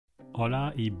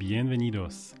Hola y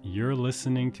bienvenidos. You're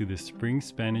listening to the Spring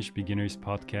Spanish Beginners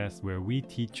podcast where we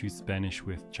teach you Spanish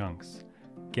with chunks.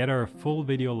 Get our full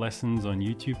video lessons on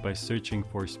YouTube by searching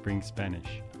for Spring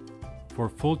Spanish. For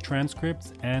full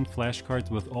transcripts and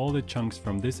flashcards with all the chunks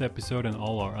from this episode and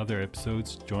all our other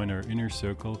episodes, join our inner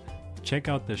circle. Check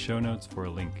out the show notes for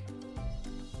a link.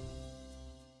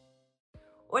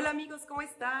 Hola amigos, ¿cómo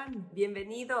están?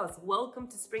 Bienvenidos. Welcome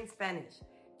to Spring Spanish.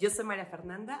 Yo soy María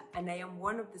Fernanda and I am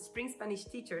one of the Spring Spanish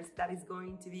teachers that is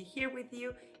going to be here with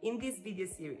you in this video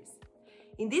series.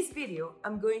 In this video,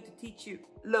 I'm going to teach you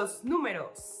los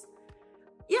números.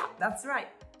 Yeah, that's right.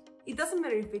 It doesn't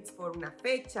matter if it's for una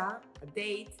fecha, a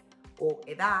date, or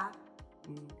edad,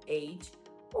 age,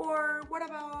 or what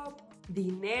about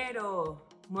dinero,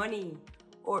 money,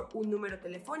 or un número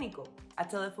telefónico, a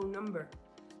telephone number.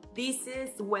 This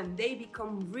is when they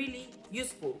become really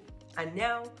useful. And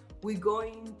now we're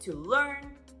going to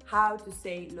learn how to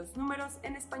say los números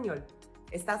en español.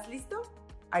 ¿Estás listo?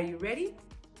 Are you ready?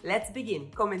 Let's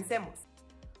begin. Comencemos.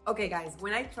 Okay guys,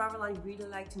 when I travel, I really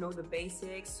like to know the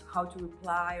basics, how to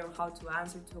reply or how to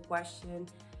answer to a question.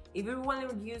 If you want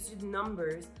to use the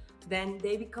numbers, then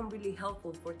they become really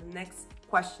helpful for the next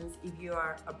questions if you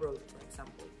are abroad, for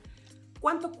example.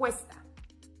 ¿Cuánto cuesta?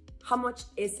 How much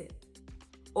is it?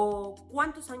 O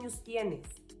 ¿cuántos años tienes?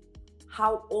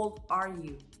 How old are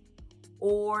you?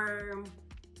 Or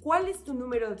 ¿cuál es tu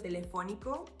número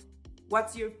telefónico?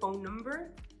 What's your phone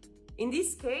number? In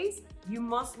this case, you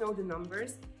must know the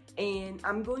numbers, and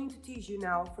I'm going to teach you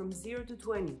now from 0 to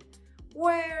 20,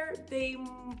 where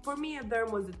for me, they're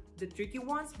most the tricky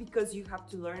ones because you have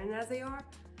to learn it as they are.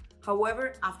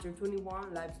 However, after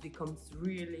 21, life becomes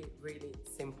really, really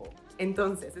simple.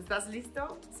 Entonces, ¿estás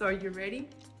listo? So are you ready?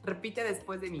 Repite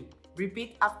después de mí.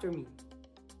 Repeat after me.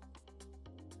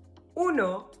 1,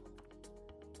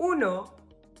 1,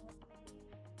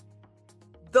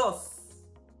 2,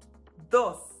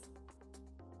 2,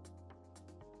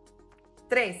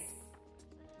 3,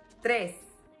 3,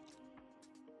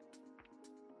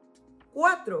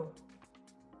 4,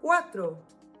 4,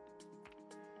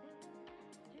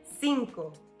 5,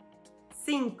 5,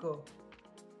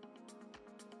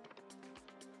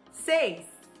 6,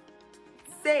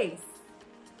 6,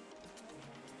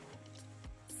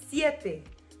 7,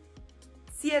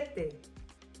 7, 8,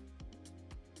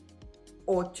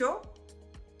 8,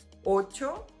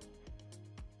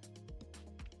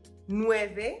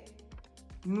 9,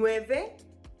 9, 10,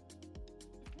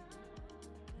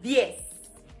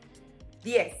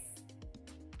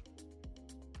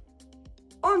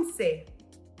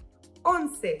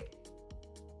 10, 11, 11,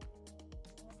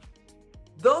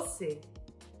 12,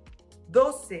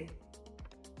 12,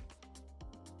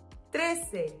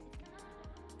 13,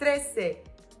 13.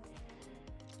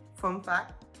 Fun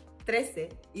fact, 13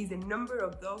 is the number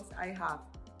of dogs I have.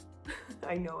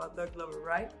 I know, a dog lover,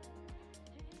 right?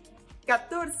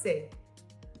 14,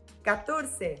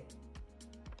 14,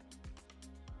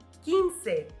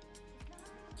 15,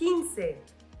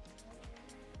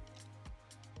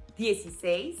 15, 16,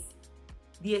 16,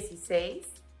 17,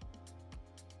 17,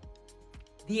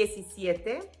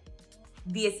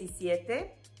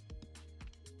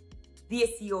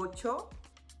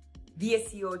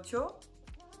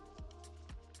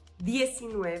 18,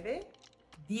 18, 19,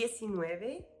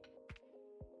 19,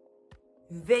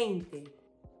 20,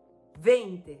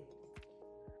 20.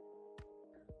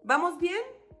 ¿Vamos bien?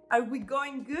 Are we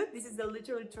going good? This is the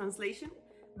literal translation.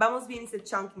 Vamos bien is a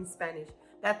chunk in Spanish.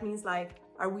 That means like,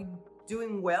 are we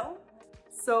doing well?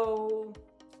 So,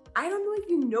 I don't know if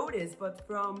you noticed, but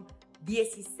from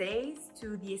 16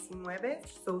 to 19,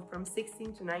 so from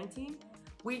 16 to 19,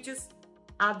 we're just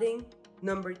adding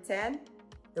number 10,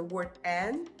 the word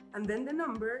and then the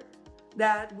number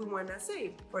that we want to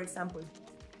say. For example,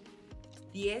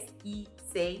 16,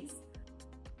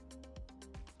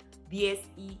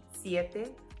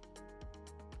 17,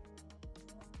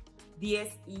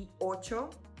 18,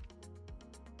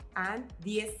 and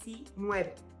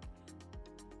 19.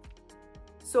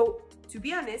 So, to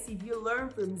be honest, if you learn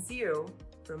from zero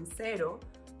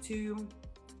to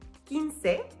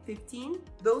 15,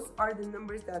 those are the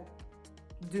numbers that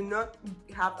do not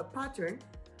have a pattern.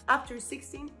 After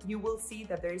 16, you will see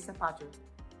that there is a pattern.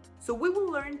 So we will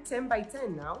learn 10 by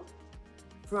 10 now,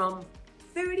 from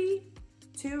 30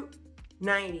 to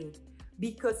 90,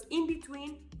 because in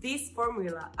between this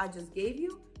formula I just gave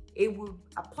you, it will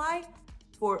apply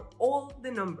for all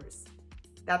the numbers.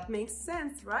 That makes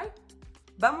sense, right?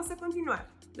 Vamos a continuar.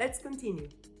 Let's continue.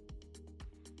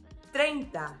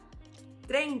 30,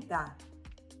 30,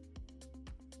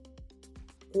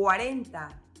 40,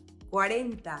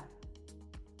 40,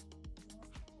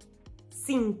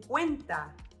 50,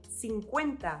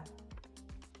 50,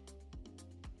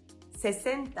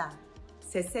 60, 60,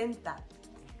 70,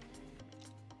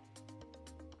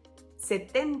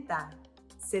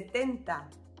 70,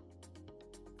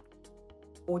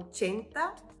 80,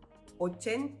 80,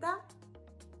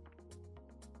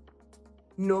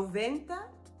 90,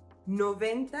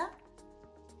 90,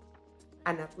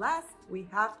 and at last we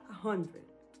have 100,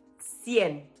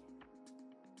 100.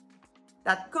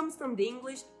 That comes from the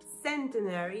English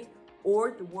centenary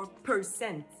or the word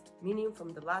percent, meaning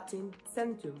from the Latin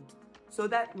centum. So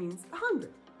that means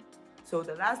 100. So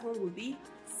the last one will be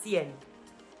 100.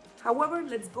 However,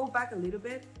 let's go back a little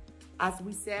bit. As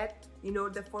we said, you know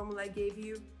the formula I gave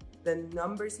you, the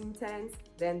numbers in tens,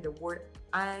 then the word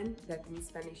and, that in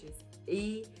Spanish is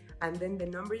y, and then the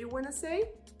number you want to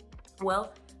say.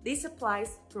 Well, this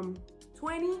applies from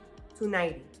 20 to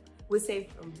 90. We say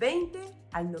from 20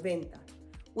 al 90.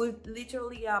 We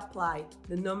literally apply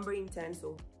the number in tens,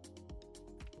 so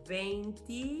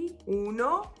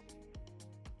 21,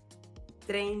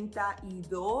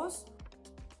 32,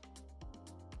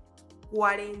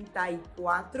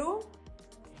 44,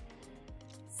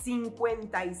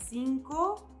 55,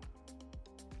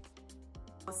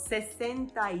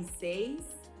 66,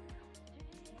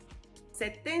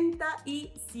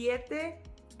 77,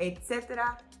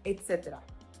 etc., etc.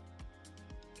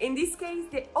 In this case,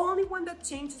 the only one that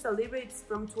changes a little bit is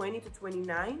from 20 to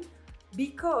 29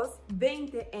 because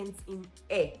 20 ends in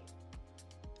E.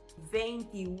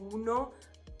 21,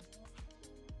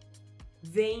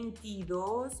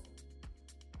 22,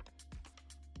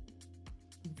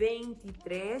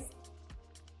 23,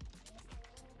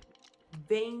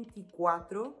 24,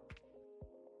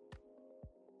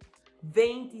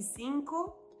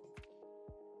 25,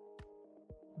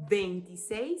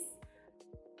 26,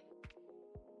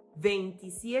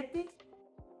 27,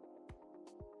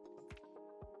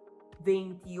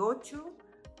 28,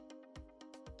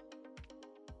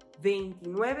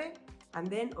 29, and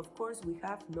then of course we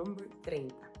have number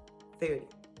 30.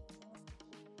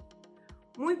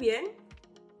 Muy bien.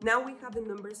 Now we have the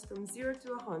numbers from 0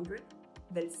 to 100,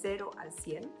 del 0 al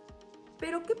 100.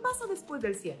 Pero ¿qué pasa después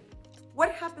del 100?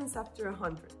 What happens after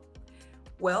 100?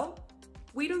 Well,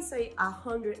 we don't say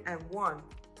 101.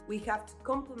 We have to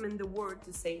complement the word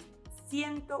to say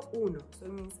 101. So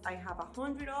it means I have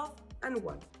 100 of and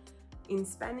 1. In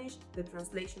Spanish, the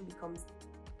translation becomes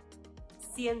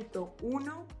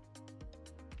 101,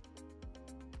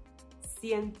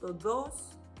 102,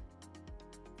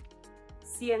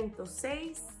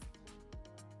 106,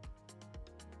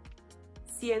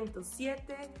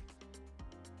 107.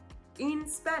 In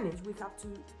Spanish, we have to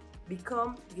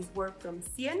become this word from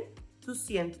 100 to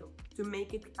ciento to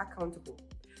make it accountable.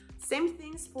 Same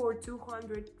things for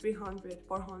 200, 300,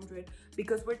 400.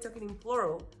 Because we're talking in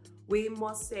plural, we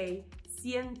must say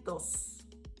cientos.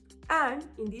 And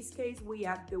in this case, we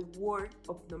add the word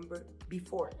of number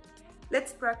before.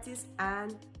 Let's practice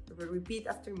and repeat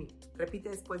after me. Repite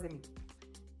después de mí.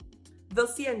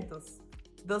 200,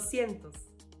 200.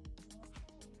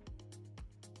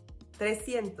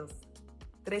 300,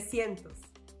 300.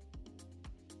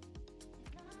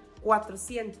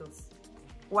 400,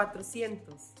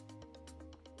 400.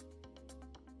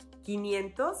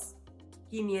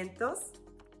 500, 500.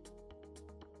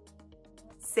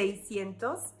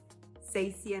 600,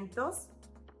 600.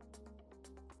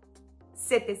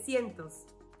 700,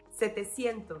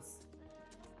 700.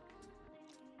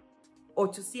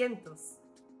 800,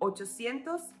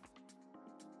 800.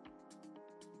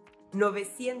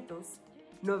 900,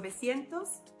 900.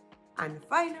 And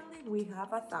finally, we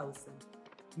have 1,000.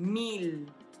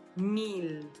 1000,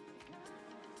 1000.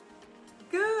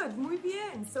 Good, muy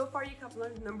bien. So far you have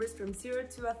learned numbers from 0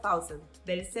 to 1,000,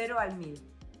 del 0 al 1000.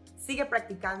 Sigue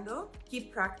practicando,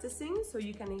 keep practicing so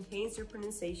you can enhance your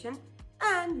pronunciation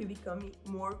and you become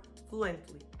more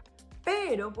fluently.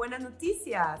 Pero buenas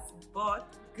noticias, but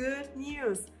good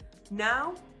news.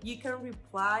 Now you can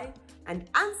reply and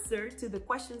answer to the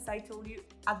questions I told you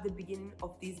at the beginning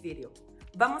of this video.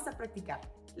 Vamos a practicar.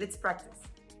 Let's practice.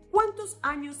 ¿Cuántos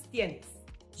años tienes?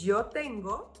 Yo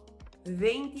tengo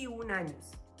 21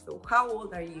 años. So how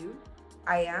old are you?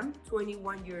 I am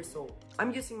 21 years old.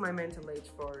 I'm using my mental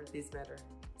age for this matter.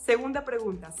 Segunda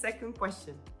pregunta, second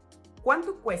question.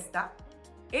 ¿Cuánto cuesta?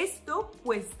 Esto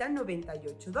cuesta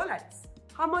 $98.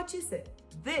 How much is it?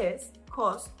 This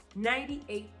costs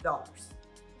 $98.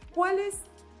 ¿Cuál es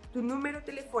tu número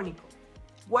telefónico?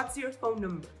 What's your phone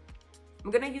number? I'm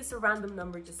gonna use a random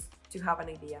number just to have an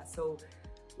idea. So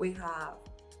we have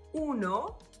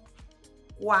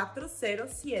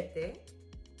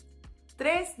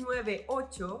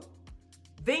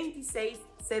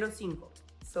 1-407-398-2605.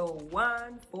 So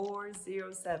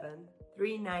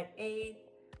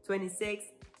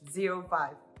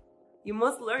 1407-398-2605. You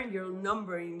must learn your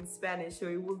number in Spanish so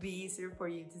it will be easier for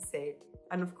you to say it.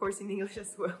 And of course in English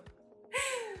as well.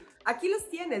 Aquí los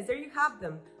tienes, there you have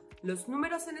them. Los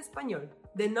números en español,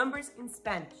 the numbers in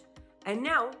Spanish. And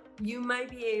now you might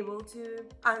be able to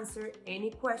answer any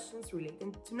questions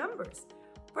related to numbers.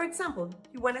 For example,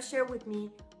 you want to share with me,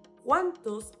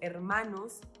 ¿cuántos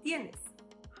hermanos tienes?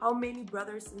 How many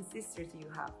brothers and sisters do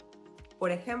you have? Por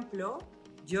ejemplo,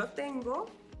 yo tengo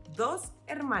 2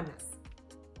 hermanas.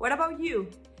 What about you?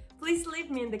 Please leave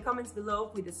me in the comments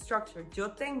below with the structure. Yo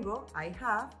tengo, I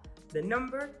have, the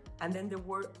number, and then the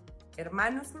word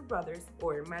hermanos for brothers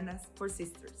or hermanas for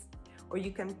sisters. Or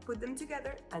you can put them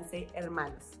together and say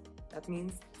hermanos. That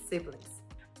means siblings.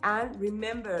 And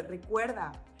remember,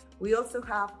 recuerda, we also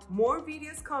have more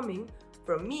videos coming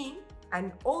from me,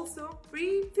 and also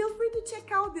feel free to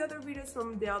check out the other videos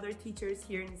from the other teachers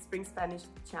here in the Spring Spanish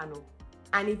channel.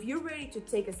 And if you're ready to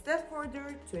take a step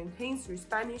further to enhance your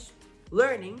Spanish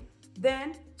learning,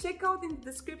 then check out in the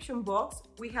description box.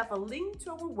 We have a link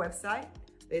to our website,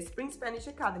 the Spring Spanish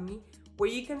Academy, where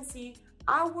you can see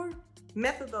our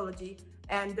methodology,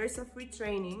 and there's a free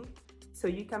training so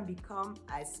you can become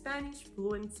a Spanish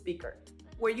fluent speaker,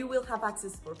 where you will have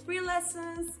access for free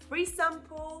lessons, free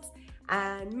samples,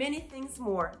 and many things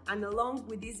more. And along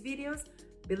with these videos,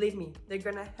 believe me, they're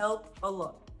gonna help a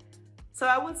lot. So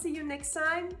I will see you next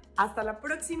time. Hasta la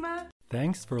próxima.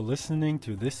 Thanks for listening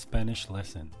to this Spanish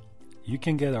lesson. You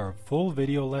can get our full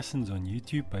video lessons on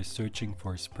YouTube by searching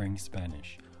for Spring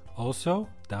Spanish. Also,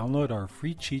 download our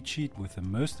free cheat sheet with the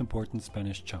most important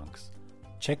Spanish chunks.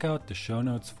 Check out the show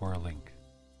notes for a link.